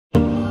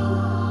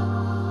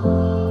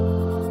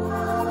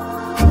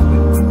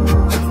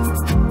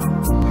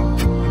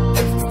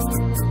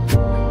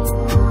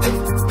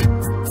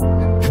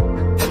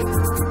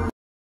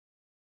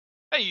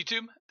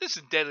YouTube, this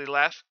is Daily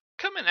Laugh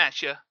coming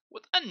at you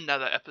with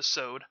another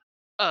episode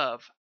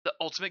of the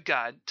Ultimate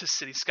Guide to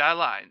City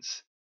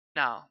Skylines.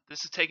 Now,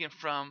 this is taken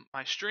from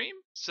my stream,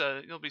 so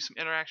there'll be some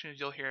interactions.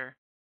 You'll hear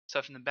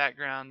stuff in the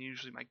background,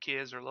 usually my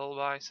kids or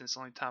lullaby, since it's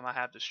the only time I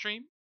have to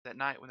stream at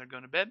night when they're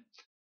going to bed.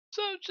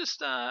 So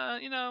just,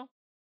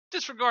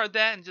 disregard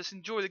that and just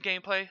enjoy the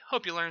gameplay.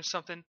 Hope you learned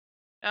something.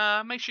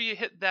 Make sure you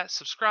hit that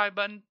subscribe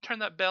button, turn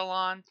that bell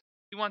on.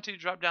 If you want to,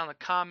 drop down in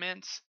the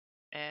comments.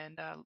 And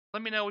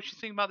let me know what you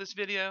think about this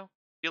video.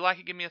 If you like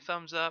it, give me a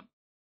thumbs up.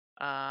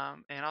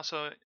 And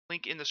also,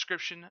 link in the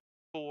description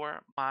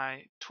for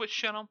my Twitch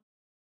channel.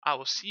 I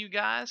will see you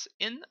guys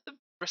in the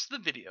rest of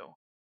the video.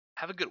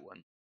 Have a good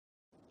one.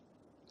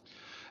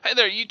 Hey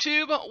there,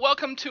 YouTube.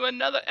 Welcome to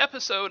another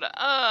episode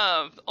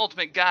of the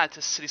Ultimate Guide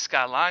to City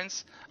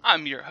Skylines.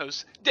 I'm your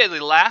host,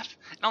 Daily Laugh.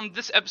 And on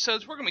this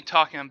episode, we're going to be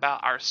talking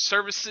about our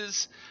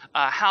services,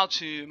 how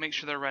to make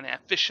sure they're running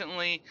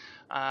efficiently,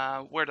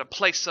 where to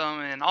place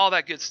them, and all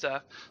that good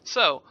stuff.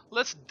 So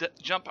let's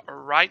jump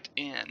right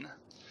in.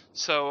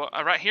 So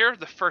right here,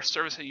 the first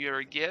service that you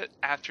ever get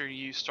after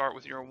you start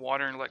with your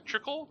water and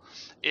electrical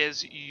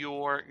is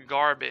your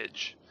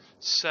garbage.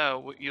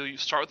 So you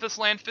start with this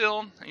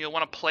landfill, and you'll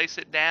want to place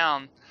it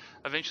down.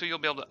 Eventually you'll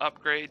be able to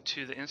upgrade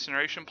to the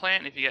incineration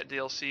plant. If you get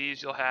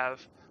DLCs, you'll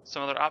have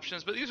some other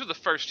options, but these are the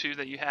first two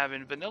that you have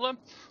in vanilla.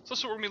 So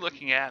that's what we're going to be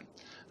looking at.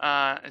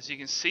 As you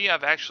can see,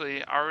 I've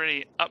actually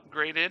already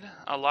upgraded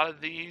a lot of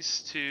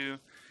these to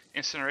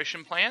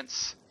incineration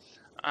plants.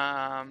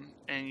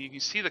 And you can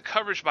see the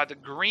coverage by the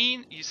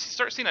green. You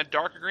start seeing a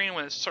darker green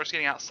when it starts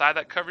getting outside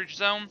that coverage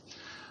zone.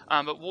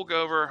 But we'll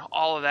go over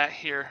all of that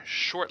here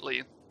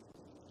shortly.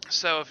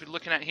 So if you're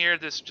looking at here,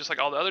 this just like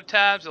all the other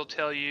tabs, it'll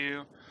tell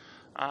you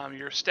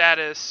your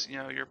status,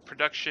 your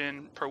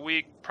production per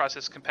week,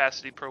 process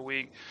capacity per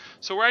week.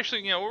 So we're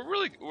actually,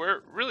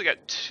 we're really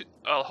got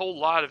a whole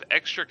lot of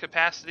extra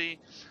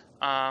capacity,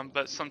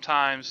 but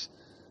sometimes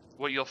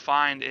what you'll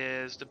find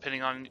is,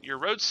 depending on your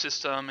road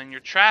system and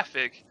your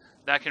traffic,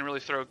 that can really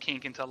throw a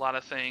kink into a lot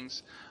of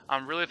things.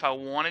 Really, if I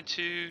wanted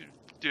to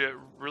do it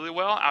really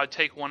well, I would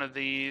take one of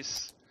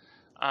these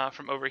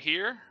from over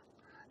here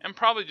and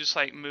probably just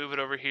like move it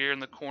over here in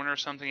the corner or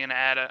something and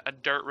add a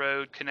dirt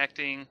road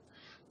connecting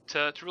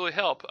to really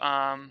help.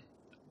 By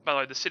the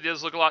way, the city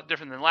does look a lot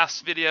different than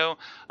last video,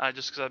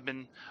 just because I've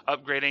been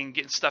upgrading,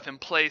 getting stuff in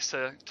place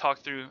to talk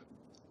through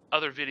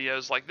other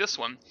videos like this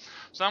one.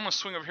 So I'm going to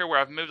swing over here where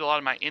I've moved a lot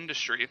of my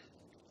industry.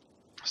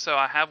 So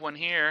I have one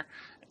here,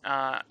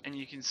 and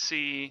you can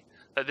see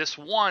that this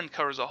one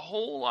covers a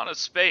whole lot of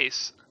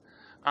space.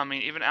 I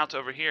mean, even out to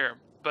over here.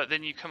 But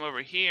then you come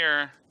over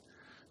here,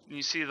 and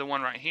you see the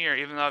one right here.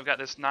 Even though I've got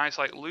this nice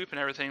like loop and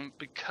everything,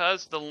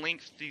 because the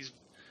length these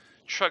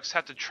trucks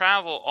have to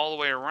travel all the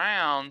way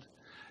around,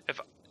 if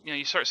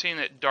you start seeing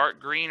that dark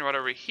green right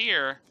over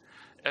here,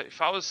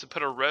 if I was to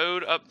put a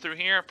road up through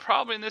here,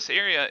 probably in this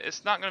area,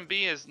 it's not going to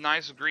be as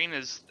nice green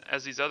as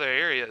these other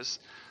areas,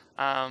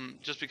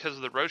 just because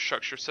of the road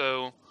structure.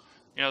 So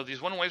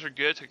these one-ways are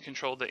good to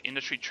control the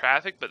industry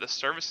traffic, but the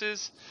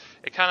services,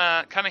 it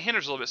kind of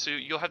hinders a little bit. So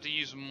you'll have to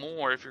use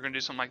more if you're going to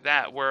do something like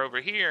that. Where over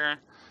here,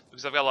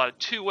 because I've got a lot of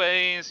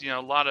two-ways, a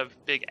lot of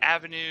big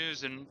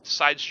avenues and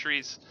side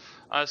streets,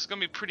 it's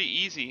going to be pretty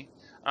easy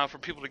for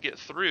people to get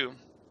through.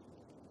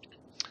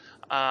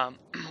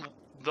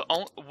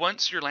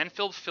 Once your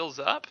landfill fills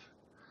up,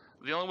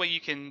 the only way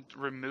you can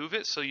remove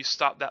it so you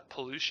stop that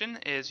pollution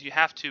is you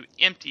have to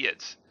empty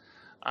it.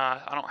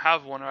 I don't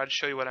have one, or I'd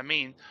show you what I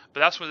mean,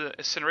 but that's where the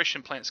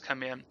incineration plants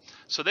come in.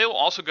 So they will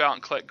also go out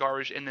and collect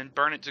garbage and then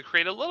burn it to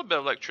create a little bit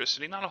of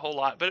electricity, not a whole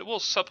lot, but it will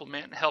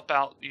supplement and help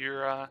out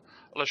your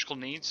electrical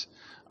needs.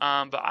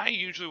 But I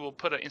usually will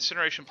put an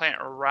incineration plant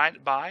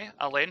right by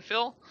a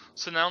landfill.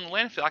 So now on the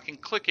landfill, I can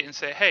click it and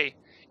say, hey,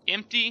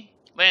 empty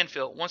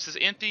landfill. Once it's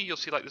empty, you'll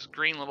see like this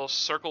green little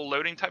circle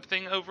loading type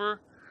thing over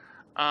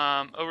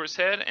its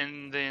head,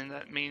 and then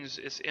that means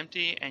it's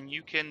empty, and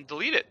you can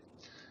delete it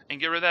and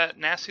get rid of that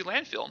nasty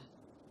landfill.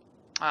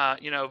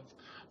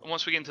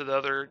 Once we get into the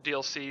other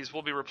DLCs,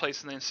 we'll be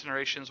replacing the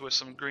incinerations with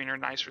some greener,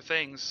 nicer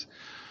things.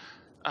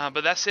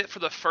 But that's it for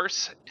the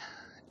first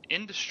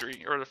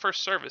industry, or the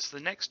first service. The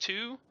next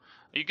two,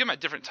 you get them at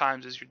different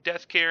times, is your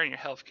death care and your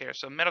health care.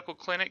 So medical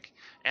clinic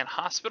and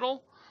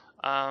hospital.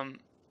 I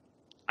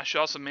should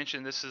also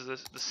mention this is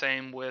the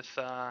same with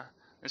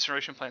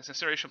incineration plants.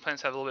 Incineration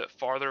plants have a little bit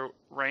farther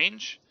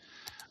range.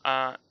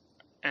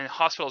 And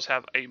hospitals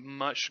have a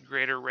much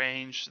greater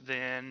range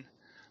than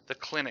the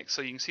clinics.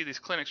 So you can see these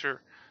clinics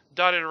are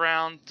dotted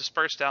around,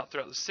 dispersed out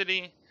throughout the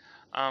city.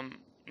 Starting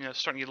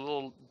to get a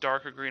little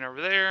darker green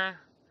over there.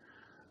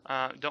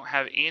 Don't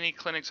have any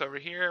clinics over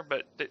here,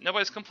 but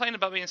nobody's complaining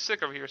about being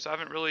sick over here. So I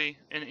haven't really,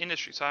 in the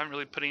industry, so I haven't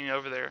really put any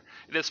over there.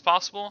 It is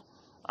possible,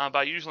 but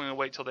I usually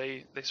wait till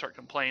they start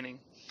complaining.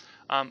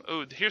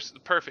 Here's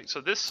perfect.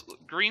 So this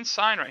green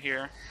sign right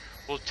here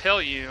will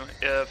tell you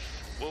if,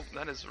 well,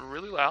 that is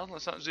really loud.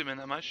 Let's not zoom in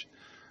that much.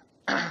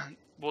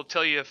 Will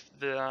tell you if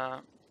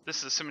this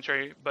is a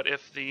cemetery, but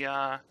if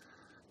the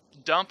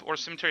dump or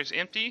cemetery is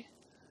empty,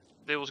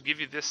 they will give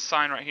you this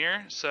sign right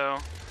here. So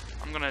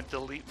I'm gonna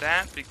delete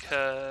that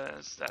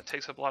because that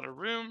takes up a lot of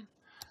room.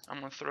 I'm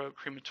gonna throw a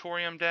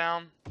crematorium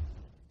down.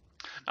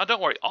 Now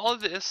don't worry, all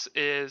of this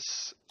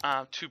is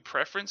to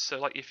preference. So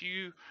like if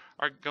you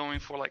are going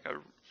for like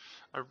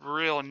a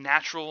real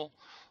natural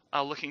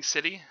looking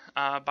city,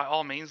 by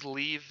all means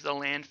leave the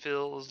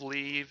landfills,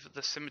 leave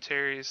the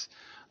cemeteries.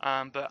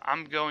 But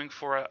I'm going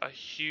for a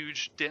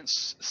huge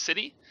dense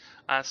city,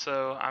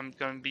 so I'm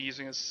going to be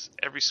using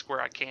every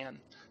square I can,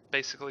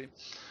 basically.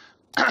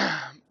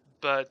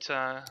 But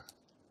I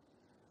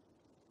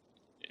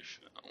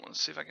want to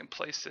see if I can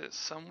place it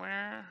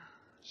somewhere.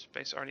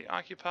 Space already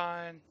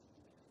occupied.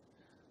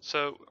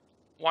 So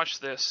watch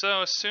this.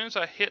 So as soon as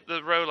I hit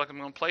the road, like I'm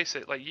going to place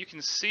it, like you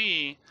can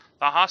see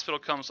the hospital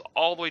comes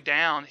all the way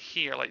down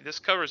here. Like this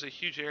covers a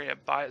huge area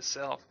by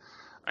itself.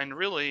 And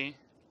really,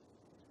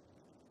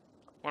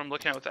 what I'm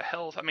looking at with the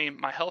health, I mean,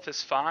 my health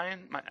is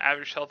fine. My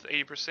average health is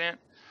 80%.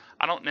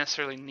 I don't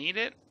necessarily need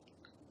it,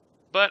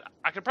 but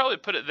I could probably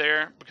put it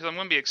there because I'm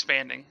going to be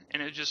expanding,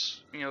 and it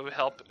just,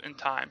 help in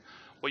time.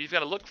 What you've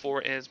got to look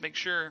for is make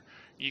sure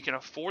you can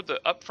afford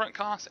the upfront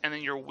cost and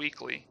then your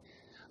weekly.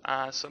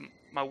 So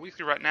my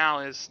weekly right now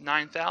is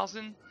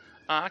 9,000.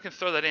 I can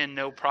throw that in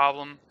no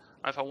problem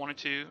if I wanted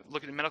to.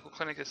 Look at the medical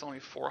clinic, it's only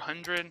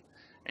 400,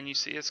 and you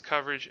see its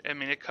coverage. I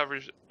mean, it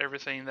covers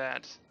everything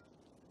that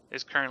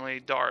is currently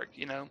dark,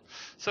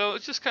 So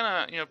it's just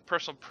kind of,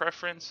 personal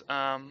preference.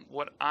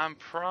 What I'm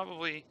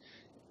probably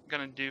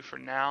gonna do for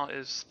now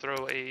is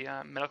throw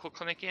a medical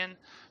clinic in,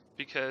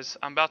 because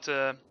I'm about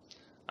to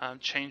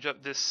change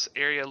up this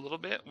area a little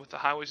bit with the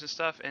highways and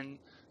stuff, and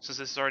since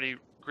this is already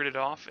gridded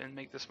off, and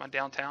make this my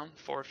downtown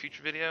for a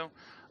future video,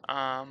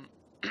 I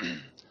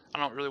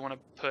don't really want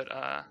to put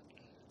a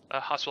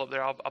hospital up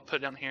there. I'll put it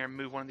down here and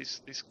move one of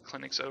these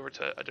clinics over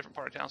to a different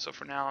part of town. So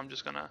for now, I'm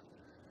just gonna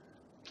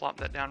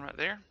plop that down right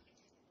there.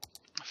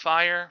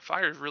 Fire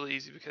is really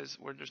easy because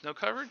where there's no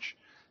coverage,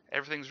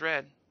 everything's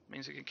red. It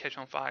means it can catch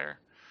on fire.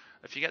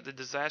 If you got the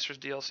disasters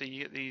DLC,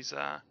 you get these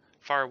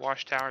fire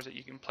watch towers that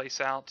you can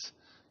place out.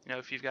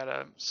 If you've got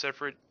a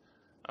separate,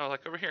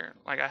 like over here,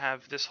 like I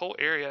have this whole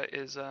area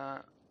is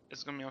going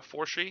to be a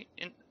forestry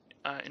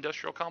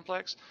industrial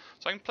complex.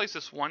 So I can place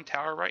this one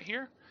tower right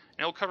here, and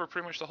it'll cover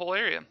pretty much the whole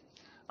area.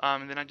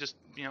 And then I just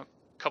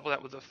couple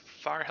that with a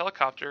fire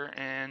helicopter,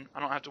 and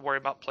I don't have to worry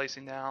about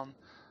placing down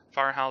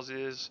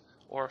firehouses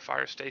or a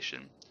fire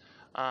station.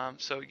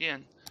 So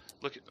again,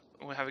 look,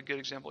 we have a good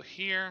example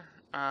here.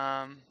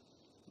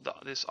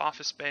 This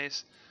office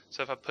space.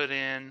 So if I put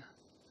in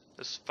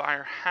this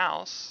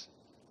firehouse,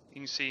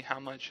 you can see how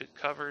much it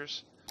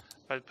covers.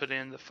 If I put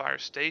in the fire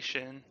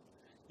station,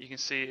 you can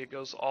see it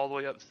goes all the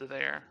way up to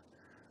there,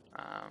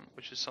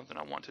 which is something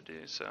I want to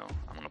do. So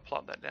I'm going to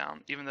plop that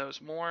down. Even though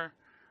it's more,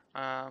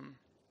 I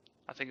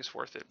think it's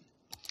worth it.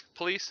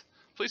 Police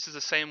is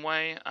the same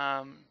way.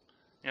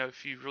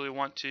 If you really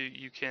want to,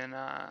 you can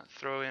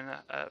throw in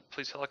a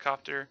police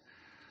helicopter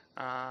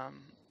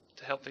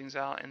to help things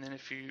out. And then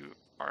if you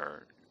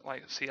are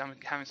I'm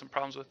having some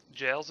problems with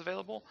jails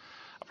available,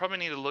 I probably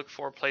need to look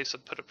for a place to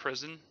put a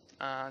prison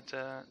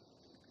to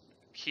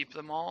keep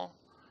them all,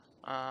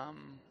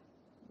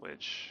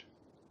 which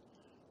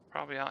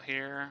probably out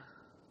here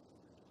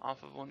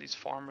off of one of these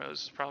farm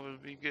roads is probably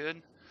be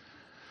good.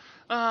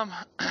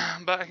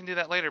 But I can do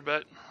that later.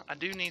 But I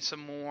do need some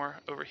more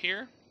over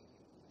here.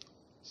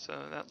 So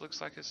that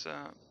looks like it's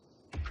a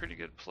pretty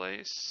good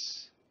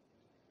place.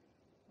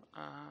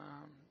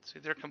 See,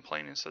 they're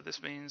complaining, so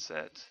this means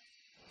that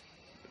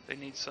they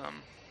need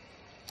some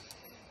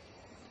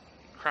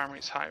crime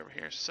rates high over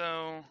here.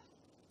 So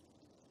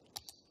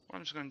what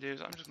I'm just going to do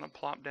is I'm just going to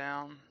plop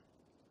down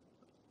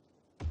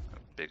a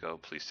big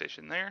old police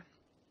station there.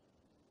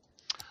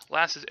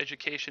 Last is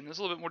education. It's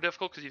a little bit more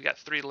difficult because you've got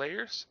 3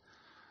 layers.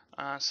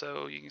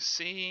 So you can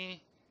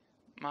see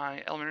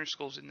my elementary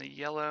school's in the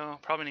yellow.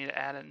 Probably need to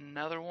add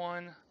another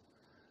one.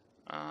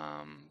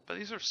 But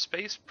these are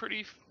spaced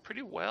pretty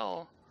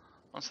well.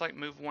 Let's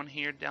move one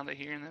here down to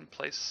here and then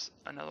place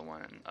another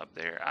one up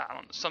there. I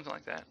don't know, something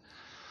like that.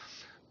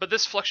 But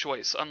this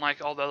fluctuates,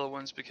 unlike all the other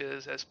ones,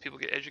 because as people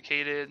get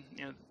educated,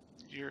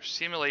 you're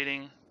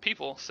simulating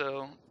people.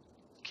 So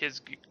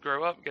kids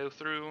grow up, go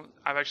through.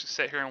 I've actually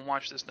sat here and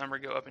watched this number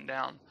go up and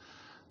down.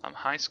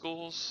 High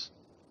schools,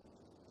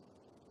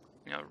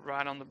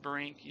 right on the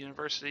brink.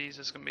 Universities,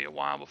 it's going to be a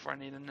while before I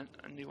need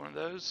a new one of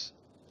those.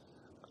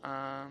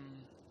 But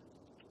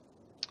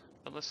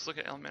let's look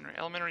at elementary.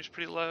 Elementary is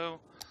pretty low,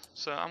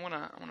 so I'm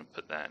gonna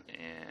put that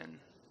in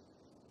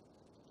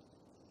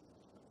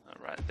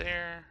right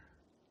there.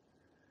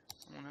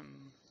 I'm gonna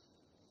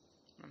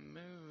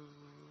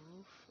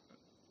move.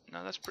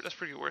 No, that's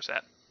pretty good where it's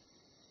at.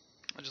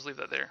 I'll just leave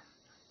that there.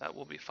 That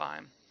will be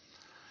fine.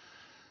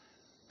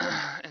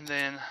 And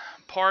then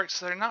parks,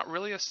 they're not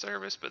really a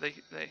service, but they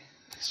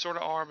sort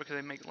of are, because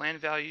they make land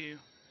value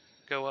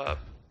go up,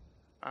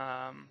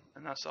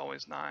 and that's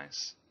always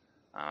nice.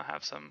 I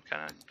have some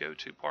kind of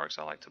go-to parks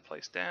I like to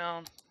place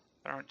down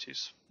that aren't too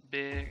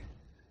big.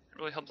 It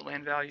really helps the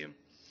land value.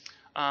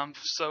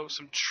 So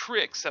some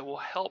tricks that will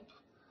help,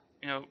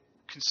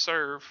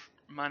 conserve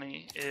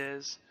money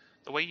is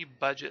the way you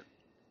budget.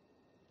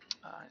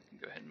 I can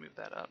go ahead and move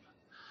that up.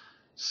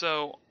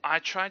 So I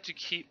try to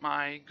keep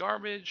my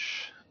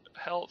garbage,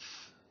 health,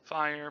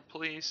 fire,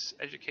 police,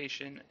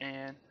 education,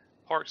 and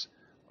parks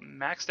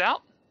maxed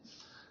out,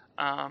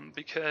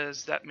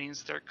 because that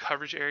means their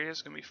coverage area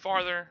is going to be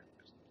farther,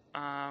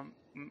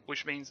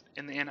 which means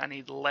in the end I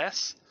need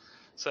less.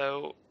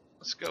 So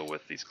let's go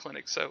with these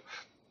clinics. So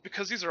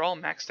because these are all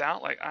maxed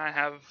out, like I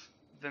have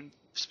them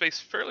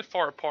spaced fairly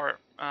far apart.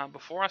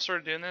 Before I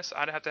started doing this,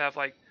 I'd have to have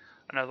like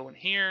another one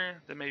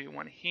here, then maybe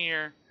one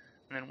here,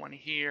 and then one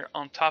here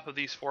on top of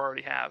these 4 I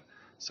already have.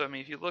 So I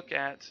mean, if you look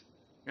at,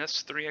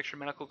 that's 3 extra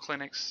medical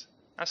clinics.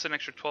 That's an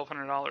extra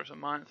 $1,200 a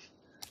month.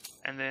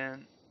 And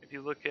then if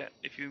you look at,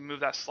 if you move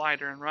that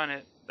slider and run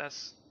it,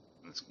 it's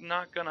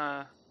not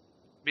gonna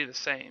be the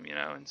same, you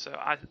know. And so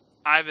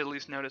I've at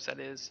least noticed that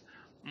it is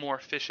more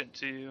efficient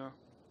to,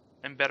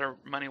 and better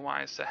money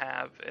wise, to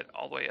have it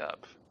all the way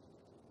up.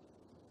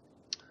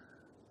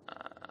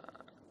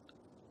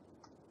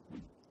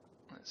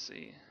 Let's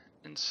see.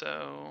 And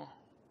so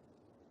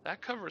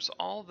that covers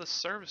all the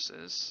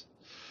services.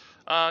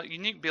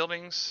 Unique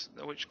buildings,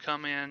 which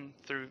come in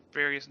through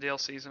various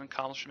DLCs and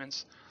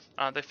accomplishments,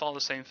 they follow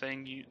the same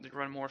thing. They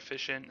run more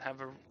efficient,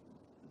 have a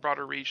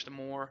broader reach the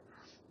more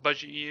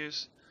budget you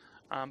use.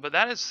 But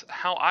that is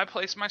how I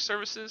place my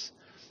services.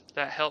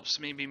 That helps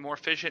me be more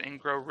efficient and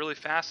grow really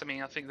fast. I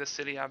mean, I think this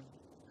city I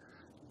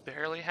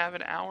barely have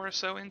an hour or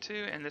so into,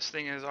 and this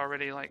thing is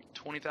already like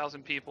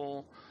 20,000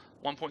 people,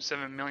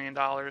 $1.7 million,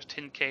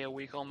 10K a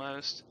week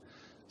almost.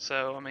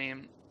 So I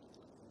mean,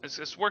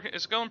 it's working.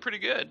 It's going pretty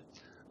good.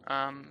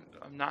 I'm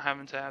not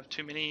having to have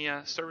too many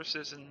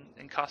services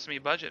and cost me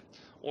budget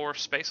or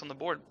space on the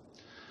board.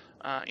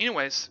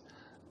 Anyways,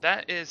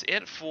 that is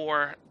it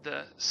for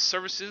the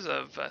services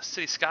of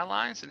City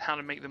Skylines and how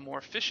to make them more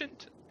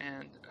efficient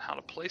and how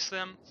to place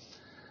them.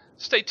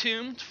 Stay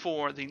tuned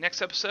for the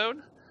next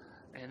episode.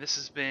 And this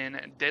has been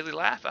Daily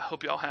Laugh. I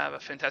hope y'all have a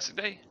fantastic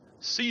day.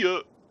 See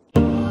ya!